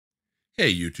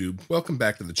Hey YouTube, welcome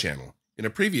back to the channel. In a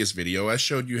previous video, I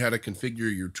showed you how to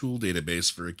configure your tool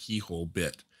database for a keyhole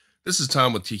bit. This is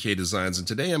Tom with TK Designs, and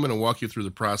today I'm going to walk you through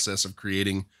the process of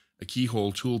creating a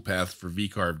keyhole toolpath for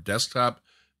VCarve Desktop,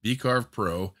 VCarve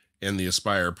Pro, and the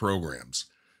Aspire programs.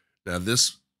 Now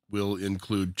this will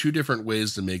include two different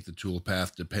ways to make the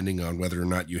toolpath depending on whether or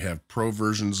not you have Pro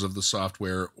versions of the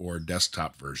software or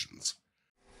desktop versions.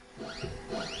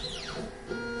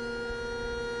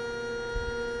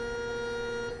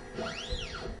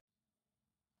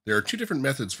 There are two different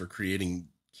methods for creating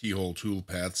keyhole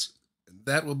toolpaths, and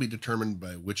that will be determined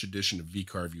by which edition of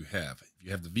VCarve you have. If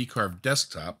you have the VCarve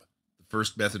desktop, the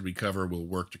first method we cover will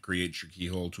work to create your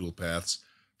keyhole toolpaths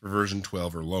for version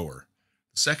 12 or lower.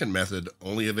 The second method,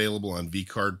 only available on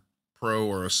VCarve Pro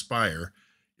or Aspire,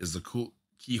 is the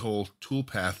Keyhole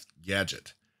Toolpath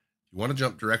Gadget. If you want to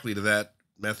jump directly to that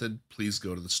method, please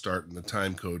go to the start and the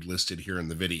time code listed here in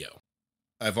the video.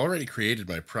 I've already created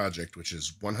my project, which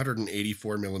is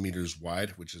 184 millimeters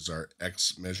wide, which is our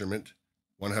X measurement,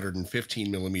 115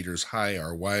 millimeters high,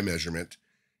 our Y measurement,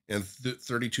 and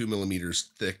 32 millimeters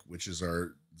thick, which is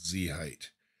our Z height.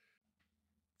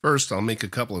 First, I'll make a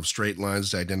couple of straight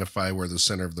lines to identify where the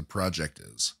center of the project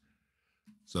is.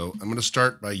 So I'm going to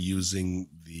start by using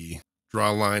the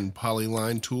Draw Line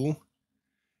Polyline tool.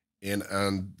 And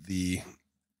on the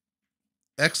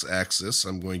X axis,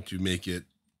 I'm going to make it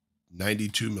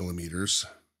 92 millimeters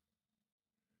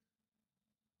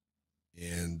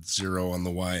and 0 on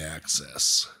the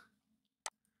y-axis.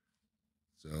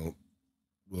 So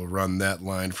we'll run that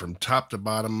line from top to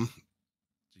bottom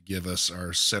to give us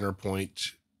our center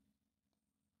point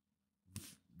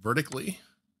vertically.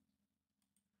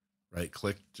 Right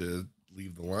click to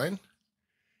leave the line.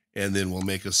 And then we'll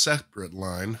make a separate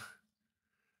line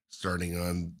starting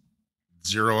on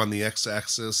 0 on the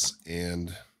x-axis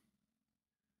and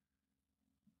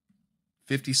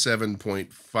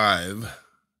 57.5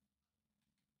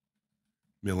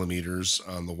 millimeters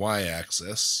on the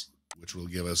y-axis, which will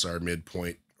give us our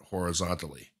midpoint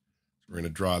horizontally. So we're going to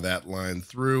draw that line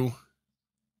through,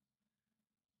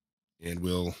 and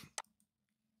we'll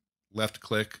left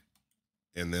click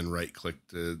and then right click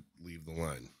to leave the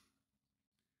line.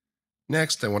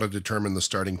 Next, I want to determine the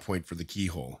starting point for the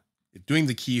keyhole. If doing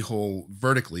the keyhole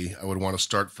vertically, I would want to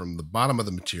start from the bottom of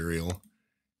the material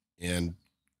and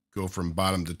go from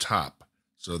bottom to top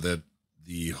so that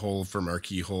the hole from our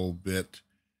keyhole bit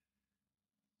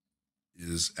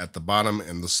is at the bottom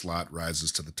and the slot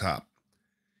rises to the top.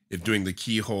 If doing the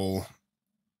keyhole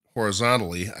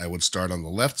horizontally, I would start on the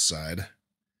left side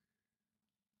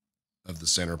of the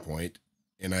center point,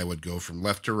 and I would go from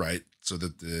left to right so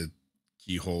that the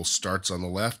keyhole starts on the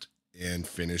left and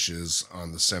finishes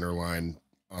on the center line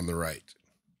on the right.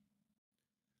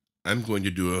 I'm going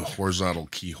to do a horizontal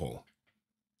keyhole.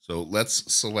 So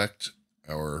let's select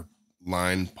our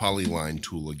polyline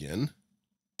tool again.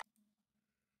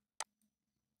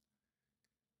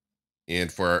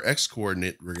 And for our X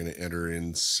coordinate, we're going to enter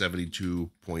in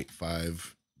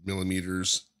 72.5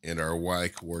 millimeters, and our Y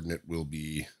coordinate will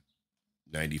be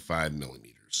 95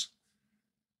 millimeters.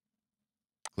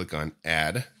 Click on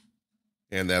Add,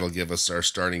 and that'll give us our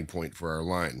starting point for our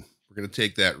line. We're going to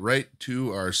take that right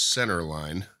to our center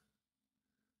line,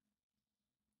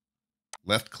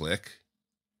 left click,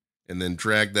 and then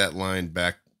drag that line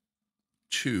back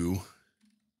to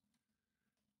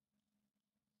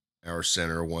our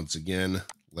center once again,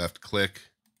 left click,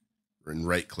 and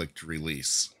right click to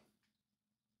release.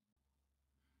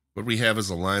 What we have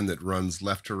is a line that runs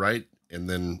left to right and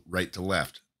then right to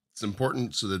left. It's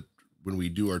important so that when we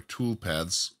do our tool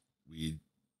paths, we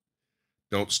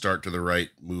don't start to the right,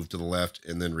 move to the left,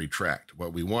 and then retract.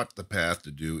 What we want the path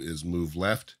to do is move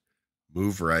left,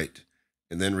 move right,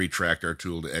 and then retract our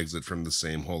tool to exit from the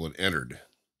same hole it entered,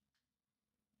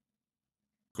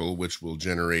 which will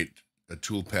generate a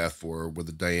tool path with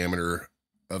a diameter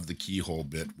of the keyhole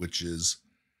bit, which is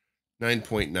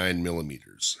 9.9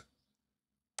 millimeters.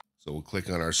 So we'll click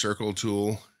on our circle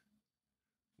tool.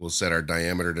 We'll set our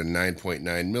diameter to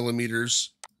 9.9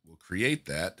 millimeters. We'll create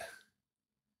that.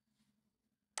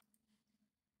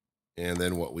 And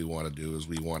then what we want to do is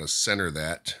we want to center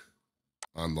that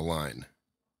on the line.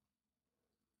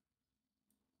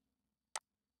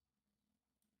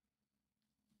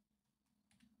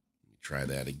 Try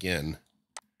that again.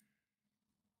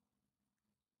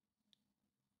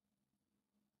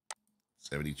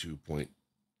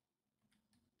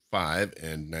 .5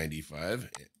 and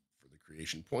 95 for the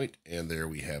creation point, and there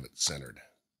we have it centered.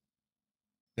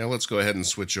 Now let's go ahead and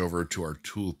switch over to our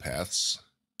tool paths.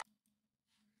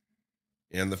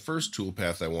 And the first tool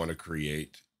path I want to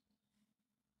create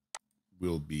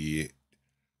will be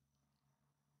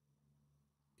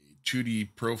 2D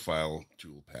profile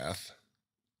toolpath,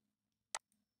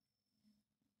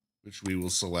 which we will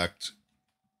select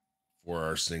for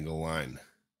our single line.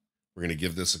 We're going to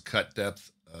give this a cut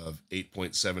depth of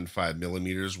 8.75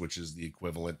 millimeters, which is the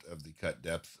equivalent of the cut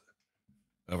depth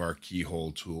of our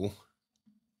keyhole tool.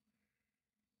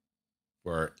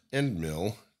 For our end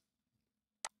mill,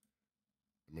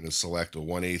 I'm going to select a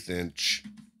 1/8 inch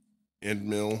end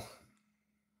mill.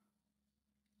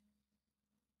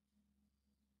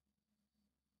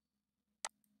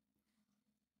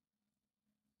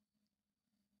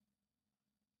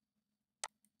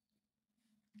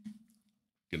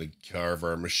 Going to carve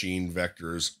our machine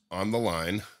vectors on the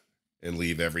line and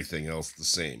leave everything else the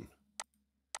same.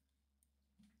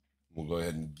 We'll go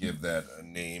ahead and give that a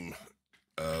name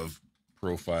of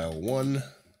profile 1.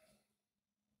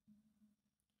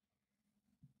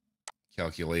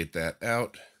 Calculate that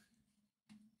out.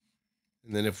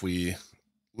 And then if we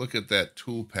look at that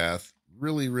toolpath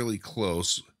really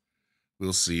close,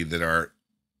 we'll see that our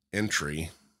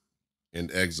entry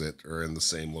and exit are in the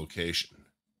same location.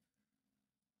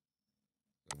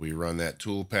 If we run that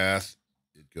toolpath,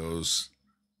 it goes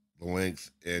the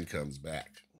length and comes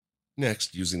back.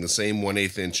 Next, using the same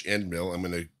 1/8 inch end mill, I'm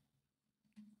going to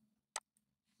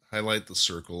highlight the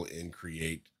circle and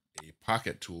create a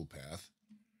pocket toolpath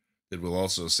that will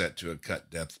also set to a cut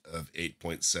depth of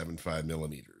 8.75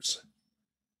 millimeters.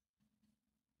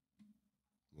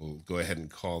 We'll go ahead and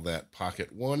call that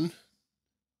pocket 1.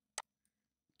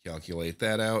 Calculate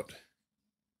that out.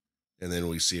 And then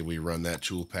we see if we run that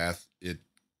toolpath, it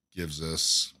gives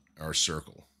us our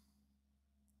circle.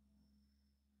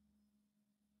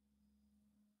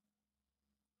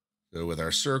 So with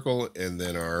our circle and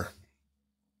then our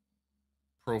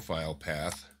profile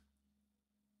path,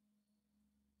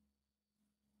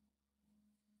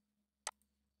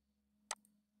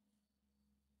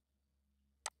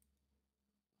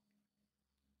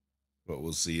 what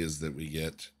we'll see is that we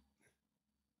get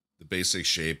the basic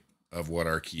shape of what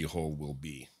our keyhole will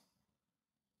be.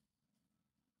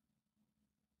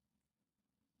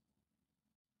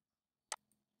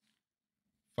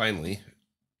 Finally,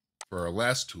 for our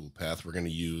last toolpath, we're going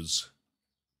to use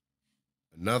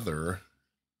another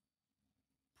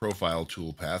profile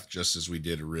toolpath, just as we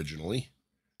did originally.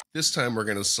 This time we're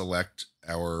going to select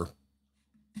our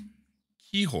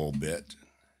keyhole bit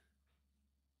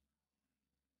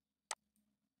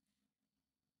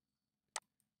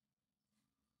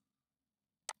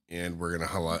and we're going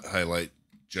to highlight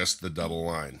just the double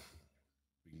line.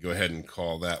 We can go ahead and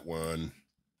call that one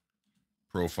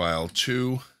profile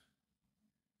 2.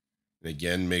 And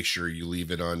again, make sure you leave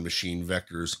it on machine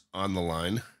vectors on the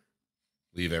line.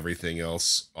 Leave everything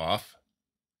else off.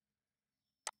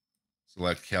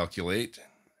 Select calculate,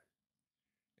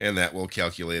 and that will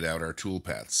calculate out our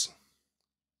toolpaths.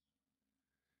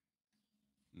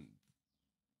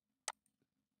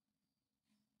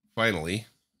 Finally,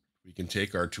 we can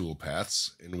take our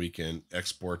toolpaths and we can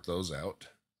export those out.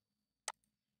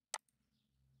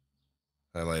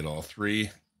 Highlight all 3,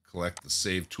 collect the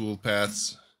saved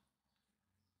toolpaths.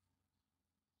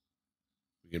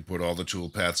 You can put all the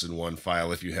toolpaths in one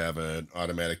file if you have an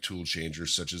automatic tool changer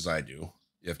such as I do.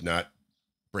 If not,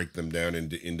 break them down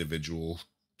into individual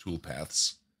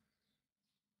toolpaths.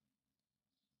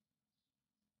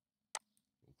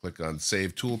 We'll click on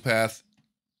Save Toolpath.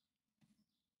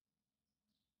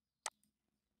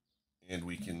 And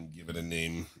we can give it a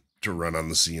name to run on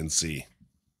the CNC.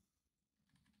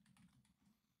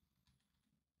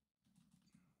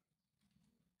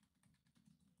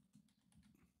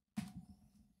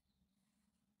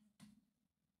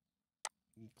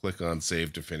 Click on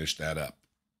Save to finish that up.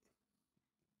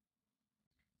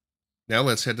 Now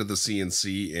let's head to the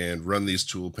CNC and run these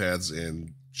toolpaths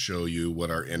and show you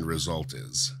what our end result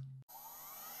is.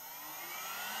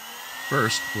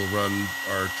 First, we'll run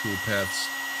our toolpaths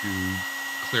to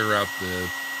clear out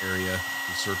the area,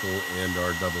 the circle, and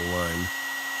our double line.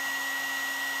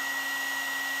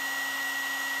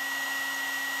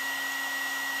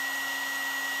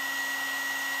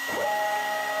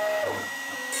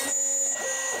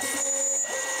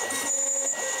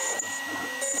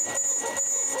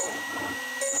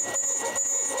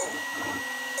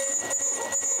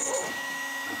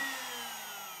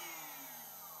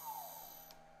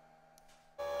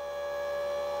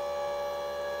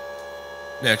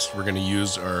 Next, we're going to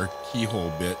use our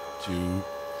keyhole bit to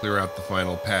clear out the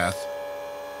final path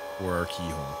for our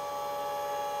keyhole.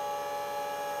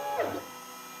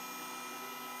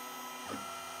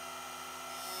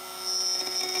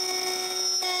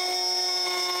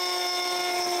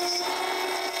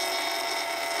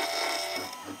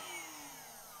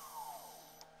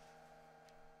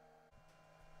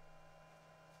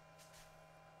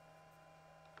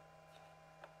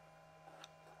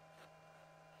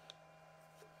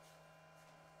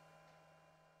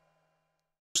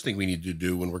 First thing we need to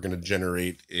do when we're going to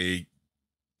generate a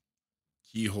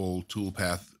keyhole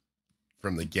toolpath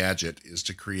from the gadget is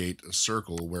to create a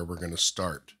circle where we're going to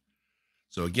start.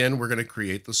 So again, we're going to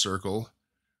create the circle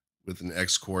with an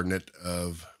X coordinate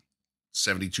of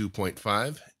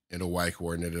 72.5 and a Y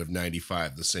coordinate of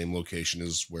 95, the same location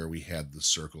as where we had the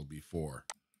circle before.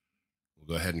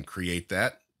 We'll go ahead and create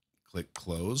that. Click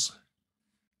close.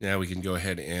 Now we can go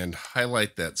ahead and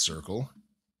highlight that circle,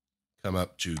 come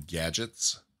up to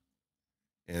Gadgets,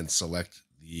 and select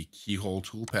the Keyhole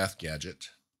Toolpath gadget.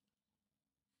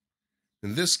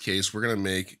 In this case, we're going to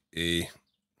make a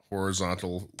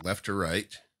horizontal left to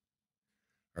right.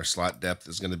 Our slot depth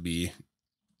is going to be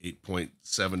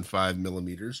 8.75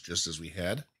 millimeters, just as we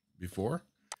had before.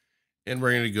 And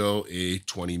we're going to go a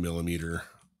 20 millimeter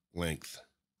length.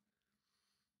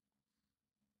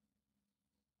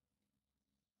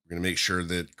 We're going to make sure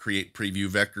that Create Preview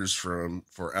Vectors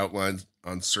for outlines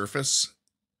on surface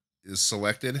is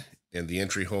selected, and the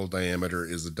entry hole diameter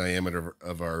is the diameter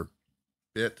of our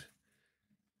bit,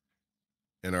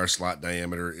 and our slot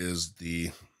diameter is the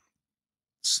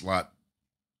slot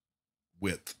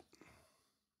width.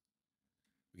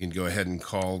 We can go ahead and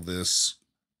call this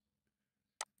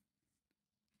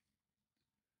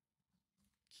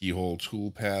Keyhole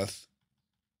Toolpath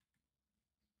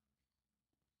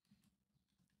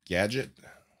Gadget,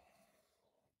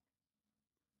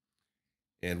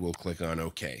 and we'll click on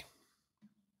OK.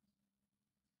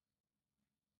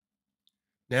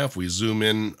 Now if we zoom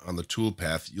in on the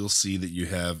toolpath, you'll see that you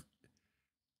have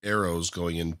arrows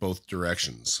going in both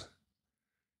directions.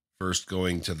 First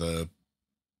going to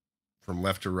from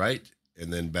left to right,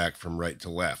 and then back from right to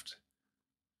left.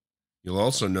 You'll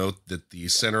also note that the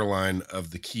center line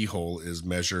of the keyhole is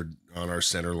measured on our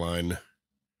center line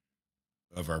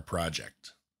of our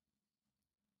project.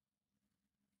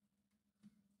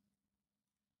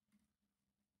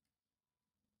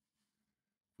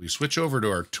 We switch over to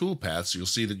our toolpaths, you'll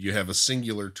see that you have a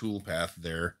singular toolpath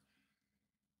there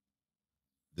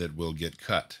that will get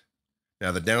cut.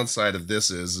 Now the downside of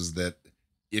this is that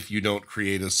if you don't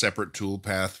create a separate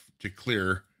toolpath to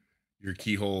clear, your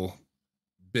keyhole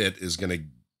bit is going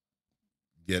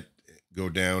to go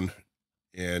down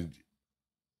and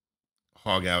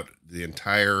hog out the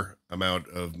entire amount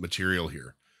of material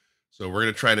here. So we're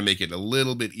going to try to make it a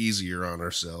little bit easier on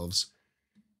ourselves,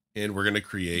 and we're going to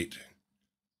create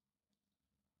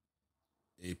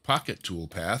a pocket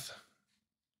toolpath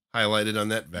highlighted on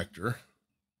that vector,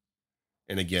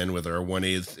 and again with our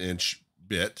 1/8 inch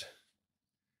bit,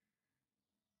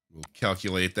 we'll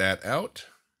calculate that out,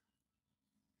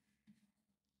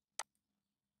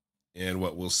 and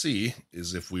what we'll see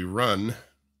is if we run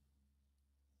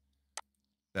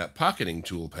that pocketing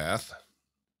toolpath,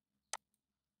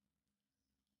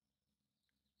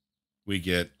 we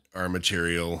get our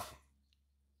material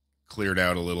cleared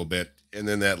out a little bit, and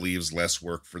then that leaves less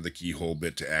work for the keyhole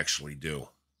bit to actually do.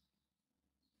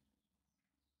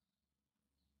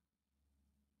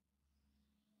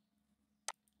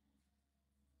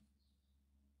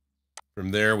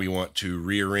 From there, we want to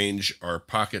rearrange our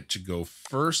pocket to go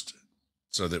first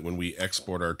so that when we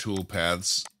export our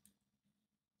toolpaths,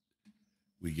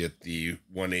 we get the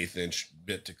 1/8 inch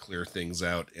bit to clear things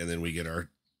out, and then we get our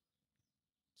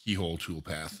keyhole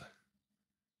toolpath.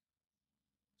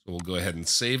 So we'll go ahead and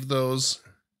save those.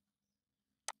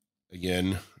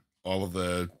 Again, all of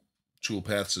the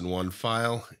toolpaths in one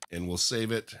file, and we'll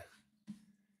save it.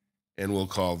 And we'll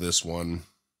call this one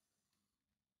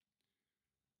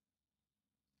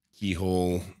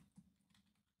Keyhole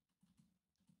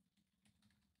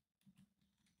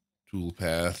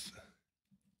Toolpath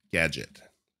Gadget.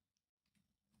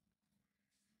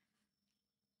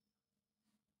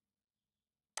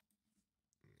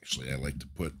 Actually, I like to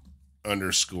put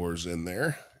underscores in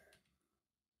there.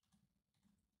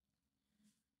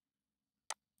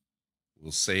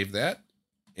 We'll save that,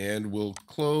 and we'll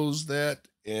close that,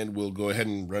 and we'll go ahead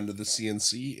and run to the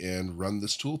CNC and run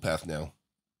this toolpath now.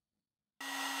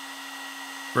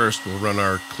 First, we'll run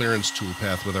our clearance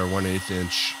toolpath with our 1/8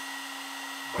 inch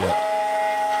bit.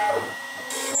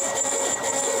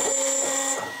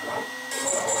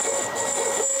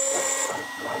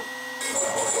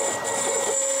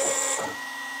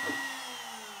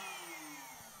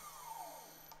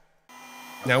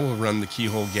 Now we'll run the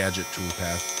Keyhole Gadget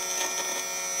toolpath.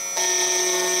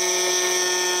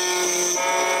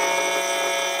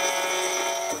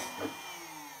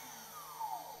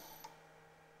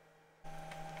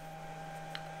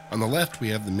 On the left, we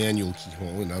have the manual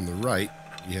keyhole, and on the right,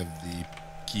 we have the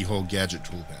Keyhole Gadget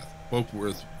toolpath. Both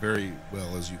work very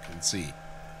well, as you can see.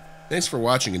 Thanks for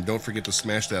watching, and don't forget to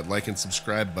smash that like and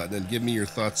subscribe button and give me your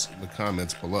thoughts in the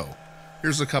comments below.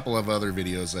 Here's a couple of other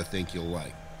videos I think you'll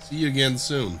like. See you again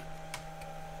soon.